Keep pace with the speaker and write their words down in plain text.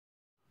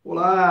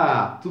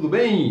Olá, tudo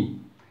bem?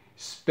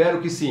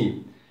 Espero que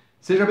sim.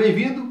 Seja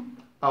bem-vindo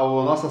à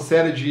nossa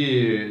série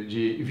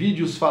de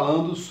vídeos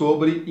falando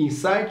sobre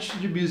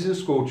insights de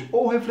Business Coach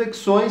ou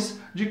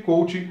reflexões de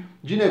coach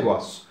de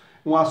negócios.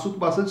 Um assunto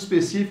bastante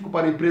específico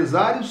para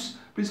empresários,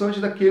 principalmente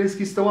daqueles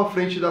que estão à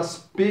frente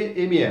das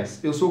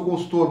PMEs. Eu sou o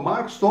consultor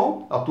Marcos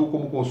Tom, atuo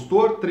como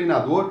consultor,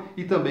 treinador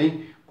e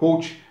também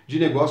coach de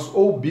negócios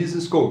ou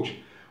Business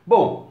Coach.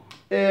 Bom,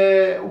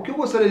 o que eu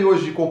gostaria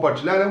hoje de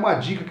compartilhar é uma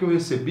dica que eu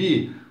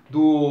recebi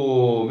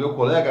do meu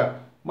colega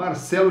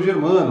Marcelo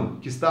Germano,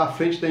 que está à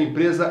frente da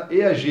empresa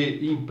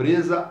EAG,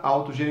 Empresa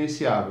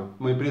Autogerenciável,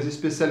 uma empresa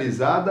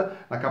especializada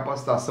na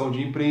capacitação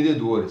de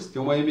empreendedores. Tem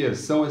uma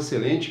imersão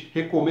excelente,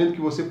 recomendo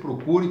que você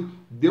procure,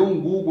 dê um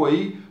Google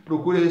aí,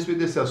 procure a respeito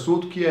desse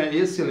assunto que é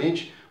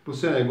excelente para o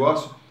seu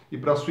negócio e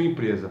para a sua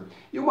empresa.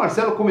 E o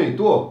Marcelo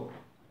comentou,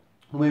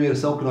 numa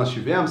imersão que nós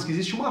tivemos, que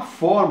existe uma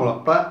fórmula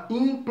para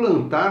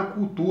implantar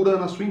cultura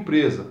na sua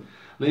empresa.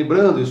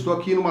 Lembrando, eu estou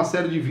aqui numa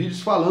série de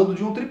vídeos falando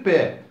de um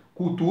tripé: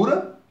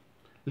 cultura,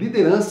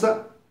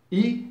 liderança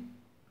e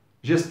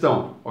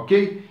gestão,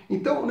 ok?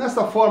 Então,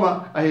 nessa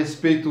forma a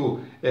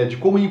respeito de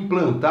como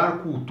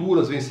implantar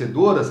culturas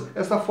vencedoras,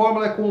 essa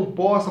fórmula é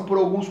composta por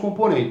alguns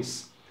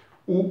componentes.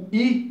 O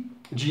I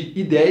de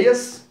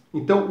ideias,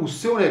 então o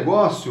seu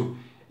negócio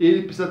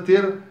ele precisa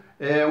ter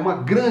uma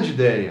grande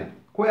ideia.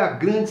 Qual é a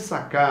grande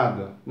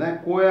sacada? Né?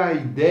 Qual é a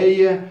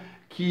ideia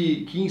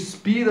que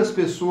inspira as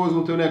pessoas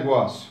no teu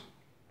negócio?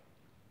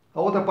 A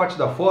outra parte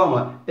da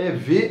fórmula é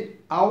V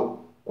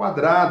ao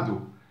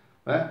quadrado,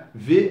 né?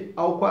 V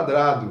ao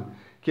quadrado,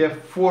 que é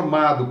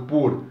formado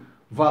por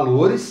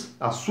valores.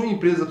 A sua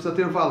empresa precisa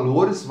ter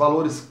valores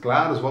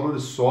claros,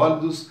 valores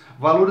sólidos,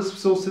 valores que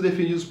precisam ser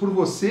definidos por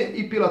você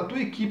e pela tua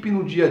equipe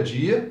no dia a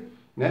dia,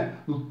 né?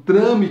 No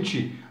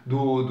trâmite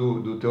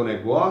do teu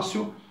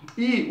negócio.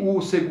 E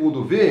o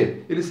segundo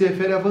V, ele se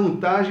refere a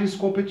vantagens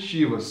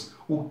competitivas.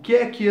 O que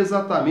é que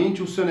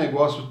exatamente o seu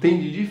negócio tem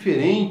de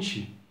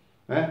diferente,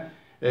 né?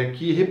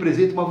 Que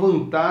representa uma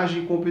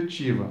vantagem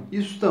competitiva.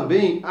 Isso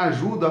também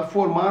ajuda a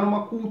formar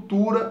uma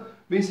cultura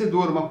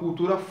vencedora, uma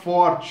cultura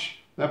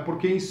forte, né?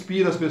 Porque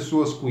inspira as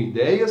pessoas com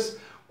ideias,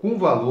 com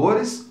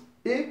valores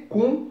e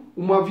com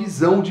uma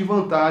visão de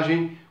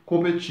vantagem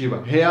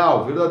competitiva,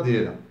 real,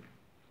 verdadeira.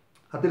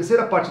 A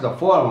terceira parte da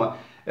fórmula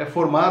é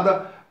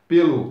formada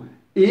pelo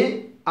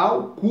E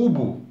ao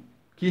cubo,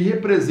 que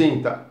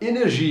representa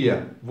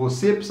energia.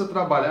 Você precisa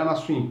trabalhar na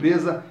sua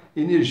empresa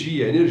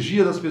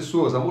energia das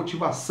pessoas, a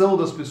motivação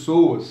das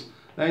pessoas.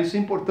 Isso é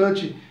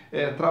importante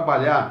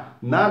trabalhar,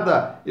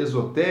 nada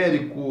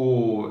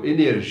esotérico,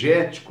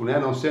 energético, né?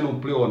 Não sendo um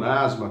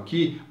pleonasmo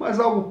aqui, mas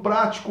algo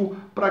prático,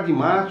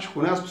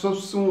 pragmático. Né? As pessoas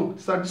precisam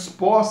estar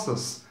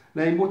dispostas,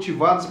 né, e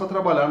motivadas para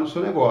trabalhar no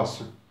seu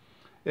negócio.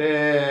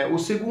 O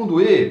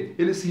segundo E,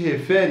 ele se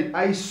refere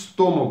a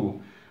estômago.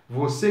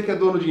 Você que é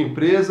dono de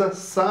empresa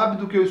sabe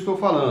do que eu estou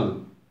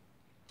falando.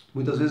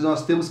 Muitas vezes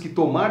nós temos que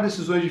tomar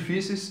decisões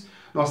difíceis,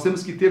 nós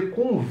temos que ter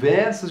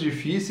conversas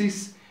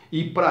difíceis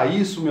e para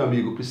isso, meu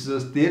amigo,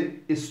 precisa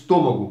ter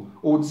estômago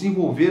ou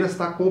desenvolver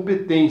esta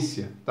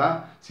competência,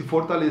 tá? Se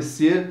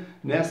fortalecer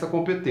nessa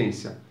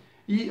competência.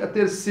 E o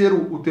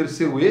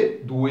terceiro E,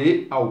 do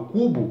E ao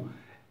cubo,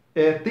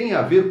 tem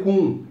a ver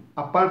com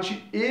a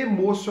parte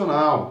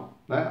emocional,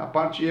 né? A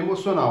parte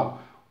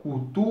emocional.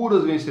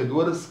 Culturas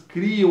vencedoras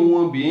criam um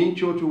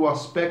ambiente onde o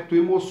aspecto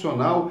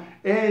emocional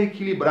é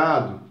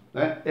equilibrado,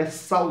 né? É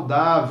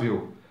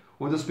saudável,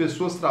 onde as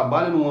pessoas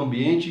trabalham num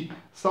ambiente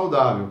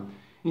saudável.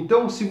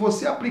 Então, se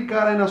você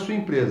aplicar aí na sua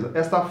empresa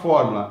esta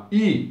fórmula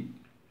I,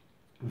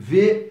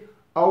 V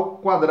ao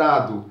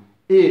quadrado,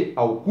 E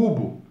ao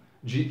cubo,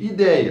 de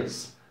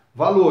ideias,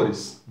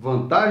 valores,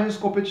 vantagens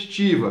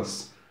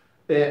competitivas,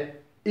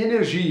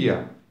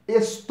 energia,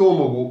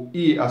 estômago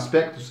e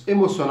aspectos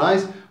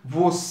emocionais,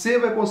 você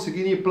vai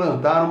conseguir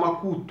implantar uma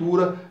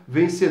cultura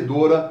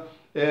vencedora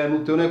no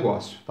teu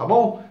negócio, tá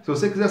bom? Se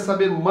você quiser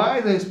saber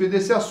mais a respeito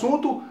desse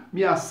assunto,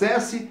 me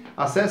acesse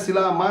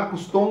lá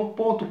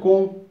marcostom.com.br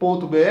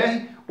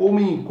ou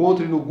me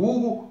encontre no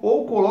Google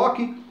ou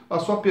coloque a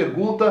sua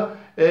pergunta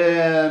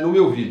no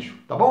meu vídeo,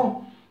 tá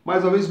bom?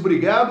 Mais uma vez,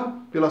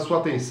 obrigado pela sua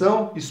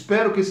atenção.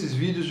 Espero que esses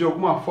vídeos de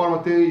alguma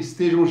forma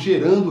estejam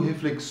gerando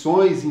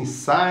reflexões,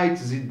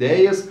 insights,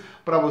 ideias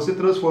para você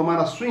transformar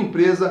a sua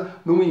empresa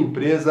numa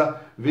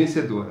empresa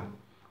vencedora.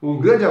 Um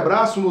grande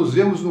abraço, nos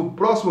vemos no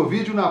próximo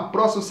vídeo na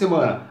próxima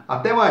semana.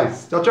 Até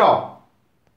mais, tchau, tchau!